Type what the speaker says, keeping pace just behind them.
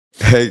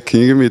Hey, can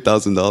you give me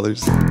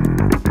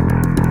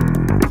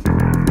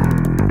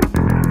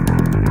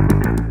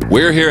 $1,000?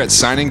 We're here at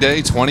Signing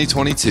Day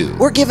 2022.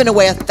 We're giving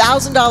away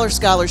 $1,000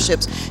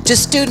 scholarships to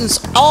students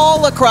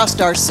all across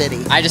our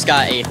city. I just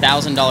got a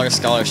 $1,000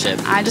 scholarship.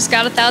 I just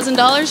got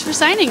 $1,000 for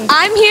signing.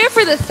 I'm here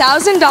for the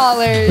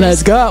 $1,000.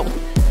 Let's go.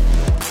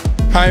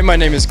 Hi, my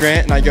name is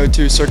Grant and I go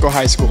to Circle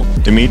High School.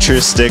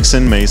 Demetrius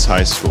Dixon, Mace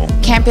High School.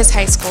 Campus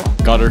High School.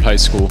 Goddard High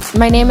School.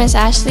 My name is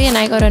Ashley and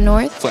I go to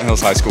North. Flint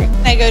Hills High School.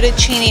 I go to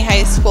Cheney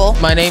High School.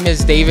 My name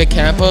is David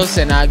Campos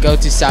and I go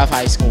to South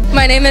High School.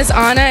 My name is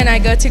Anna and I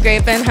go to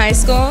Great Bend High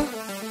School.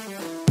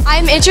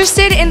 I'm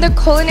interested in the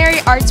culinary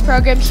arts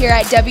program here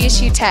at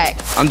WSU Tech.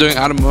 I'm doing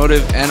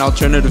automotive and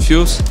alternative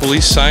fuels,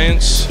 police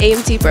science,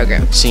 AMT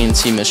program,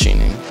 CNC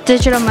machining,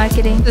 digital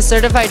marketing, the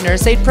certified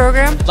nurse aide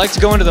program. I'd like to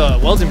go into the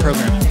welding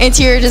program.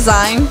 interior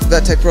design.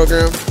 That tech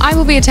program. I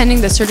will be attending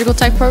the surgical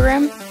tech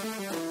program.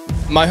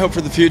 My hope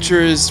for the future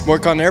is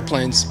work on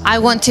airplanes. I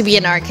want to be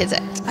an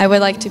architect. I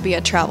would like to be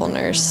a travel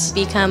nurse.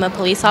 Become a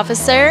police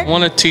officer. I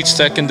want to teach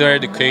secondary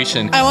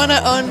education. I want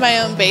to own my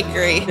own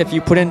bakery. If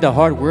you put in the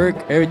hard work,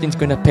 everything's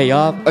gonna pay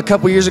off. A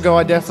couple years ago,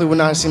 I definitely would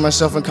not have seen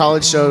myself in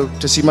college, so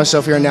to see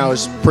myself here now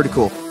is pretty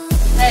cool.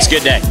 It's a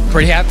good day.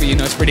 Pretty happy, you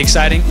know, it's pretty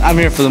exciting. I'm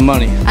here for the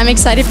money. I'm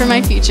excited for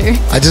my future.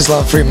 I just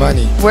love free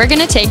money. We're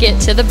gonna take it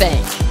to the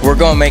bank. We're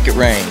gonna make it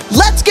rain.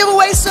 Let's give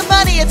away some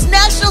money. It's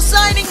National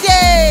Signing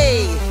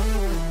Day.